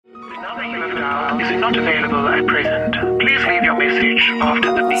number you have dialed is not available at present. Please leave your message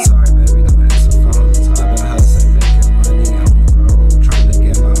after the beep. Sorry, baby, don't answer phones. I've been hustling, making money on the road, trying to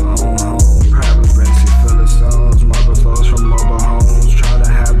get my own home. Private Brexit full of stones, marble flows from mobile homes. Trying to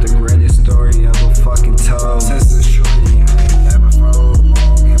have the greatest story ever fucking told. Since the shorty, I ain't never fold.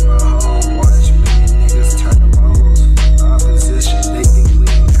 Won't get my home. Watch me, niggas turn them hoes. Opposition, they think we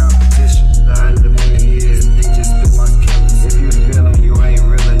in competition. Behind the years, they just spit my killers. If you feel them, you ain't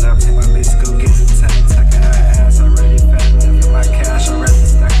real enough. My bitch go get the tank, tucking her ass already fat enough. And my cash already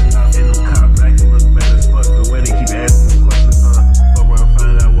stacking up. And them cops acting look bad as fuck. The way they keep asking questions, huh? Fuck around,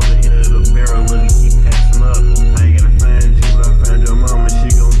 find out what the end of the barrel really keep passing up. I ain't gonna find you, but I found your mama. She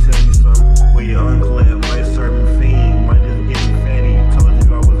gon' tell you something. Where your uncle at? Might serve me fiend, might just get me fatty. Told you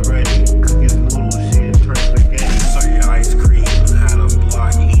I was ready. Cookies, noodles, shit, turn spaghetti. Serve your ice cream, had a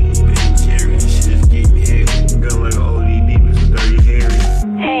block, eating Ben and Jerry. She just gave me head. Gun like an ODD, but it's dirty hairy.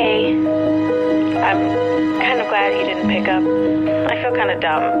 Hey, I'm kind of glad you didn't pick up. I feel kind of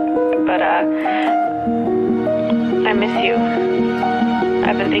dumb, but I miss you.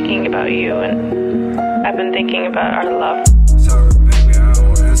 I've been thinking about you, and I've been thinking about our love. Sorry, baby, I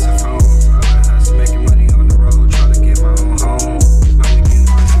don't answer phones. I've been hustling, making money on the road, trying to get my own home. I've been getting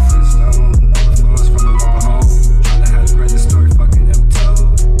mercy for the stone, mother flows from the mobile home. Trying to have the greatest story fucking never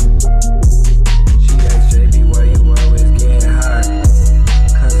told. She asked JB why you always getting high.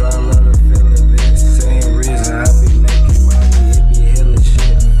 Cause I love the feel of it. Same reason I be making money, it be healing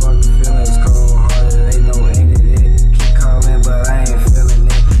shit. Fuck feelings, cold hearted, ain't no end in it. Keep calling, but I ain't feeling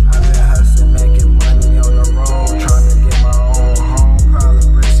it. I've been hustling, making money on the road, trying to get my own home. Private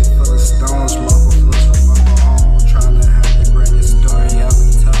Brexit full of stones, mobile flows from mobile home. Trying to have the greatest story ever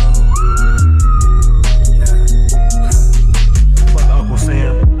told. Yeah. Fuck Uncle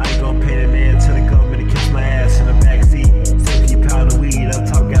Sam, I ain't gon' pay the man to the government to kiss my ass in the backseat. Still keep pound of weed, up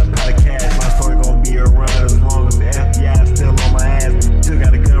top got a pot of cash. My story gon' be around as long as the FBI is still on my ass. Still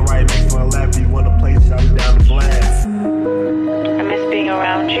got a gun right next to my lap, you want a place, shot me down the blast. I miss being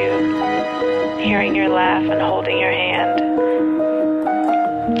around you, hearing your laugh and holding your hand.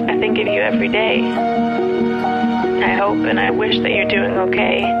 I think of you every day. I hope and I wish that you're doing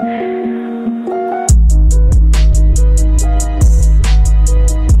okay.